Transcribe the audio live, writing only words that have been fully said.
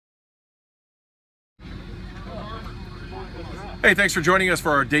Hey, thanks for joining us for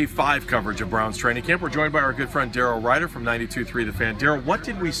our Day 5 coverage of Browns training camp. We're joined by our good friend Daryl Ryder from 92.3 The Fan. Daryl, what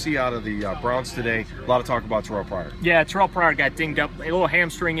did we see out of the Browns today? A lot of talk about Terrell Pryor. Yeah, Terrell Pryor got dinged up, a little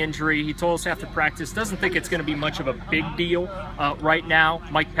hamstring injury. He told us after practice, doesn't think it's going to be much of a big deal right now.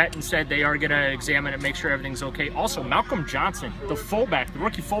 Mike Pettin said they are going to examine it, make sure everything's okay. Also, Malcolm Johnson, the fullback, the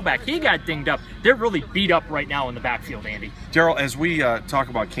rookie fullback, he got dinged up. They're really beat up right now in the backfield, Andy. Daryl, as we talk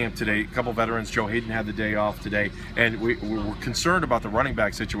about camp today, a couple veterans, Joe Hayden had the day off today, and we're concerned about the running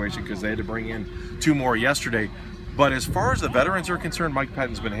back situation because they had to bring in 2 more yesterday. But as far as the veterans are concerned, Mike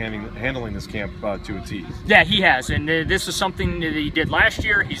Pettin's been handling this camp to a T. Yeah, he has, and this is something that he did last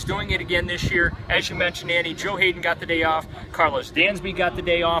year. He's doing it again this year. As you mentioned, Andy, Joe Hayden got the day off. Carlos Dansby got the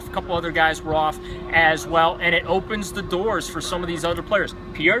day off. A couple other guys were off as well, and it opens the doors for some of these other players.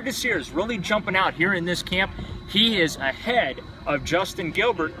 Pierre Desir is really jumping out here in this camp. He is ahead of Justin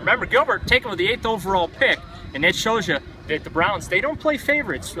Gilbert. Remember, Gilbert taken with the 8th overall pick, and it shows you that the Browns, they don't play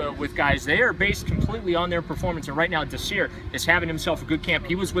favorites with guys. They are based completely on their performance, and right now Desir is having himself a good camp.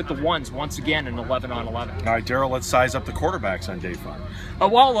 He was with the ones once again in 11-on-11. All right, Daryl, let's size up the quarterbacks on Day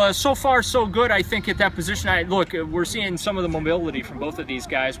 5. So far so good, I think, at that position. Look, we're seeing some of the mobility from both of these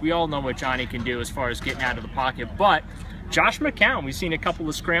guys. We all know what Johnny can do as far as getting out of the pocket, but Josh McCown, we've seen a couple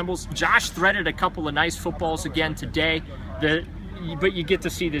of scrambles. Josh threaded a couple of nice footballs again today. But you get to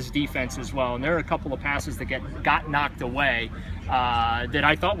see this defense as well, and there are a couple of passes that got knocked away that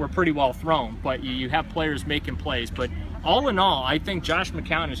I thought were pretty well thrown, but you have players making plays. But all in all, I think Josh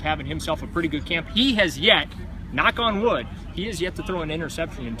McCown is having himself a pretty good camp. He has yet, knock on wood, he has yet to throw an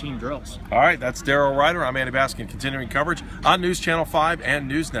interception in team drills. All right, that's Daryl Ryder. I'm Andy Baskin, continuing coverage on News Channel 5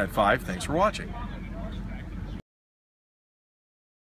 and NewsNet 5. Thanks for watching.